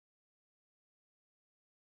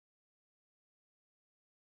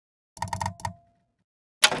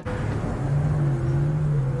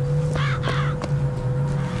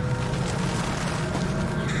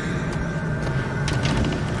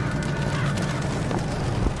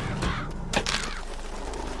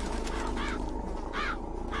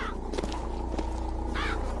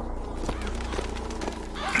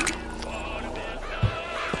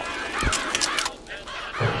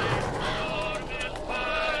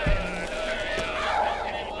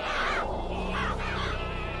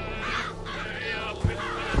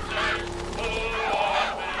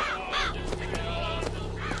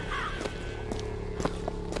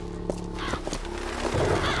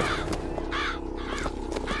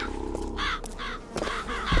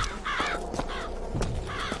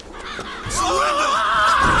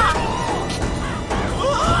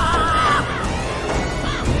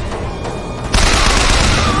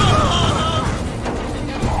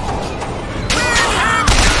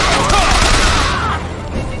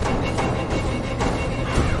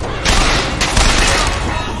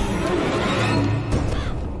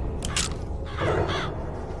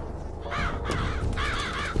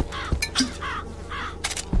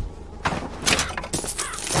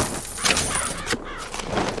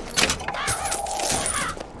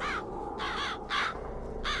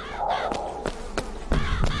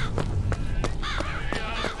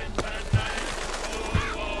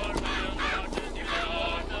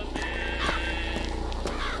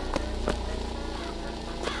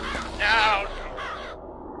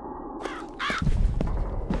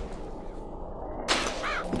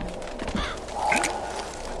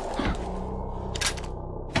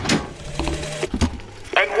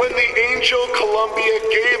angel Columbia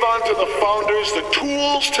gave unto the founders the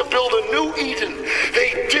tools to build a new Eden,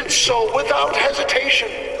 they did so without hesitation.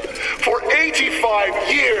 For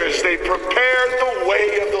 85 years they prepared the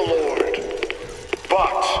way of the Lord.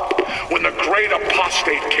 But when the great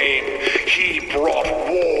apostate came, he brought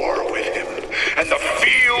war with him, and the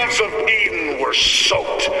fields of Eden were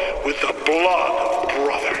soaked with the blood of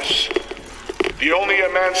brothers. The only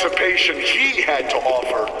emancipation he had to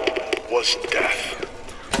offer was death.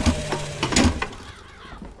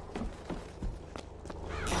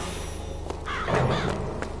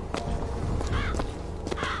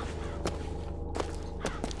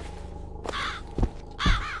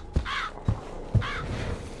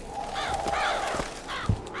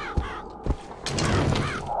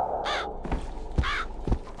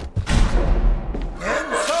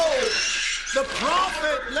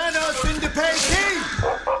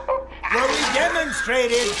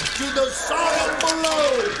 To the Sodom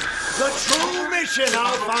below, the true mission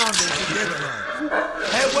our founders have given us.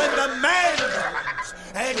 And when the madmen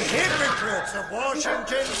and hypocrites of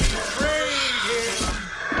Washington betrayed him,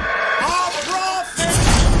 our prophet...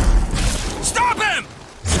 Stop him!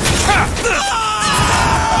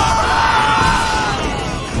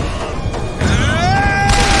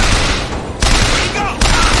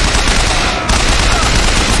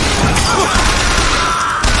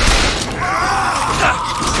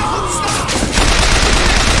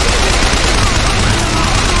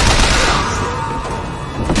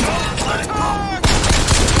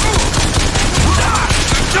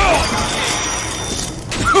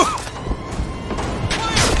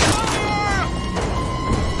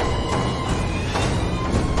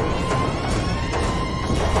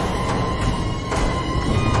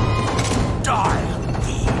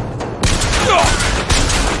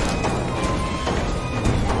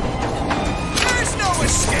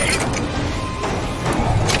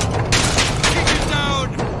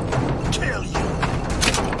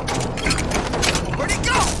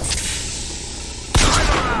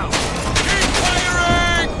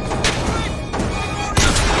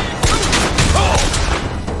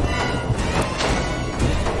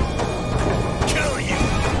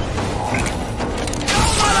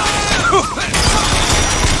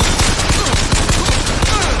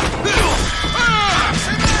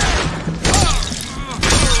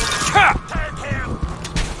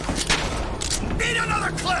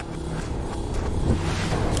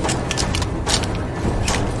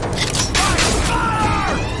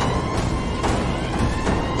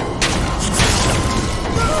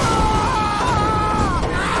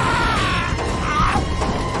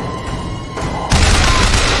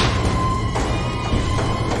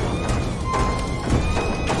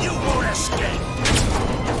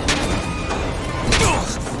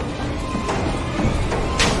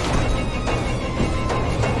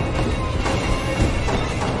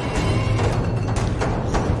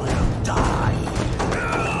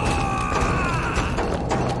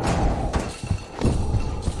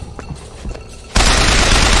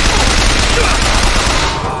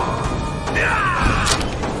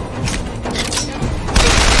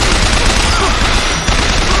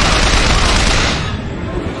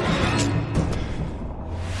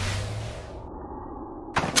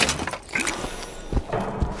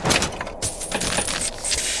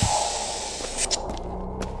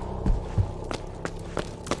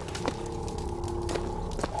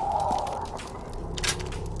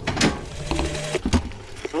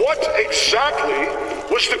 Exactly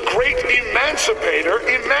was the great emancipator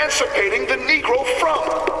emancipating the Negro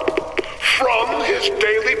from his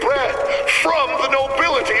daily bread, from the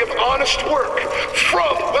nobility of honest work,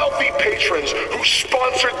 from wealthy patrons who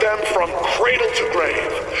sponsored them from cradle to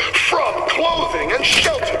grave, from clothing and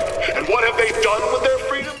shelter. And what have they done with their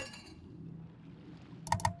freedom?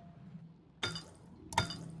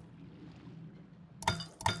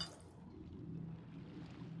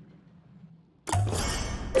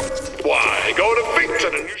 Why, go to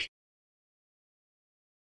Finkton and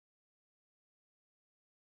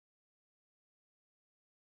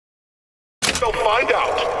you'll find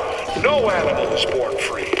out no animal is born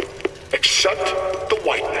free, except the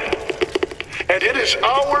white man. And it is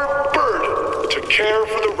our burden to care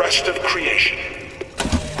for the rest of creation.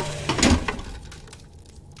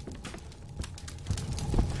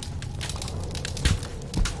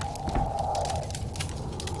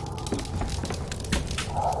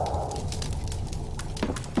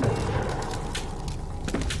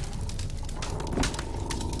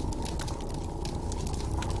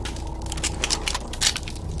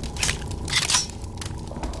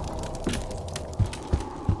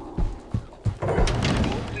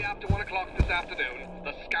 afternoon,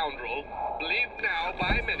 the scoundrel, believed now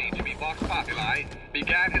by many to be Vox Populi,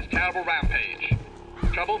 began his terrible rampage.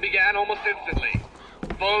 Trouble began almost instantly.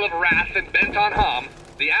 Full of wrath and bent on harm,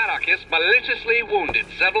 the anarchist maliciously wounded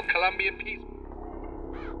several Columbian peacemen.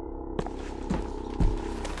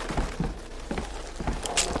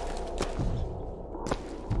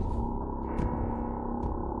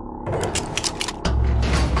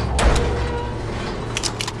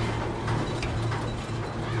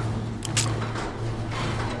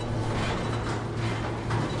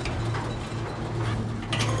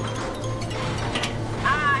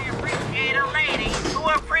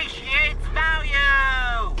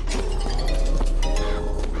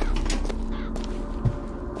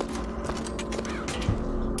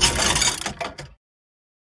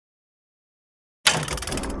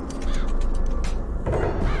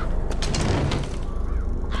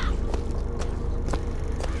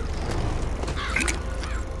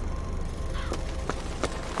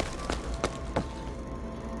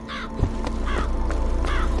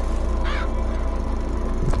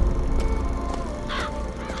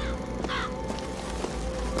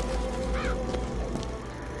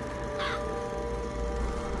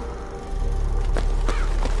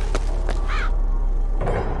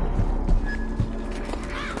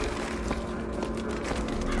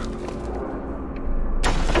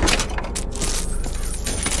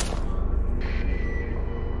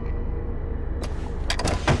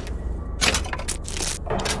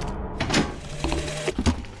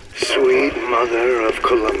 Mother of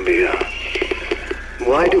Columbia,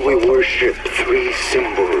 why do we worship three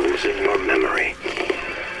symbols in your memory?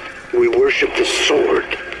 We worship the sword,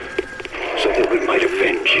 so that we might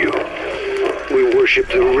avenge you. We worship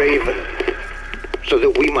the raven, so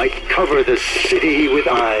that we might cover the city with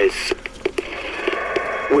eyes.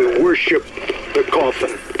 We worship the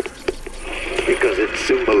coffin, because it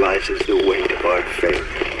symbolizes the weight of our faith.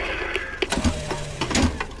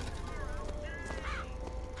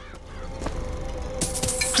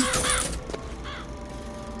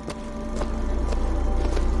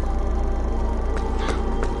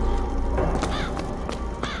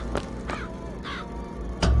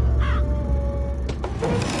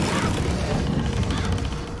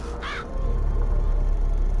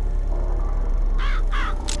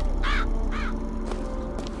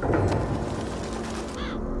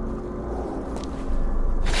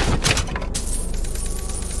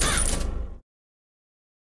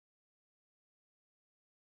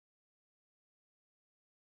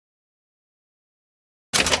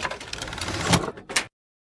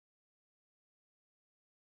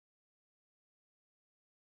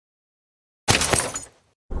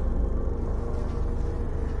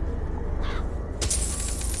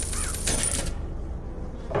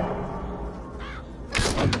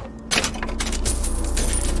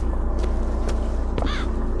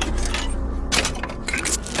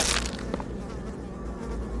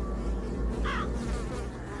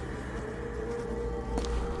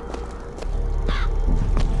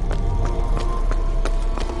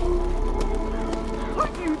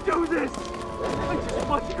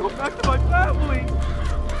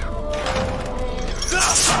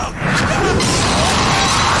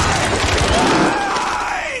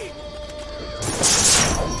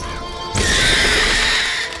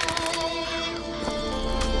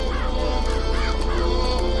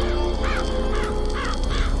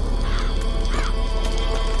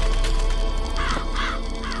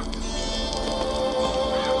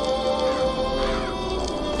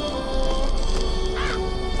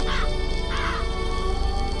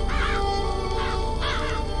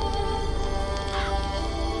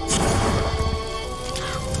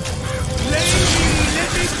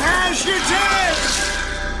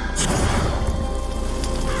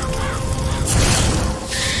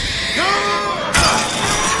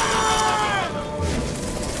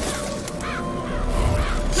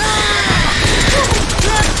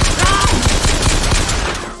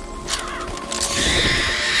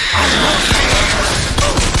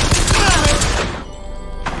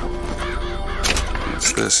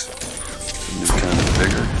 This new kind of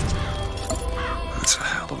bigger. That's a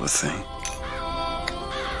hell of a thing.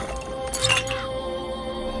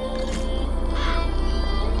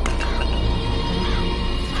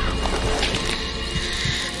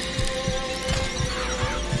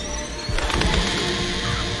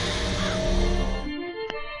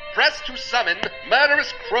 Press to summon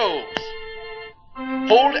murderous crows.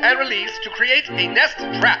 Hold and release to create a nest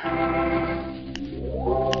trap.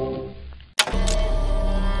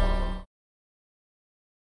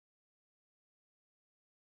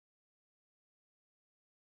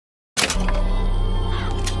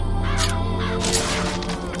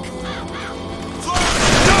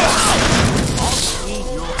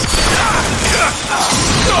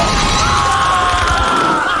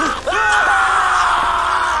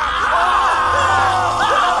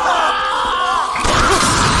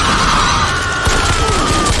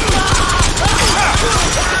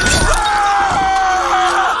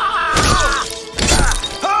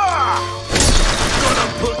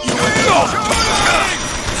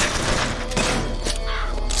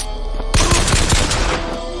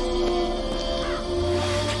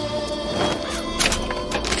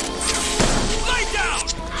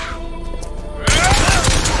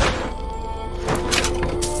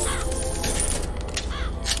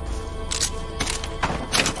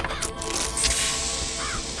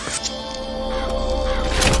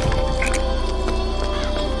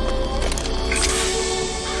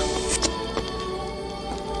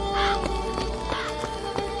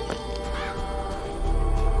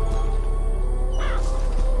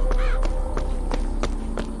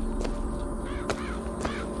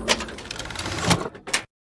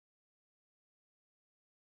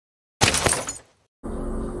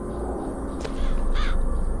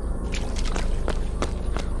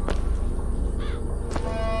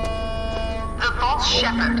 false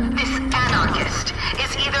shepherd, this anarchist,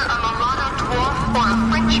 is either a mulatto dwarf or a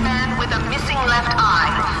Frenchman with a missing left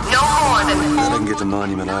eye. No more than I can get to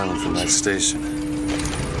Monument Island from that station.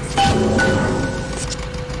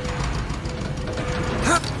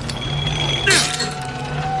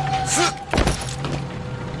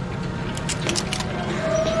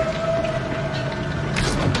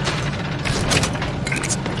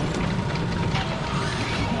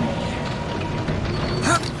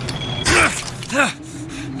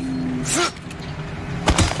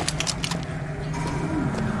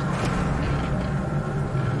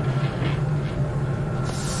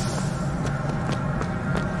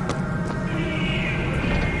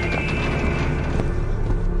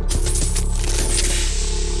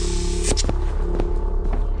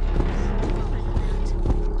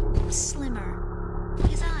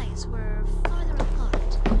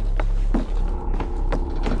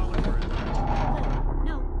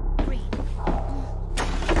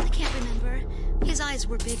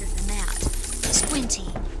 Were bigger than that. Squinty.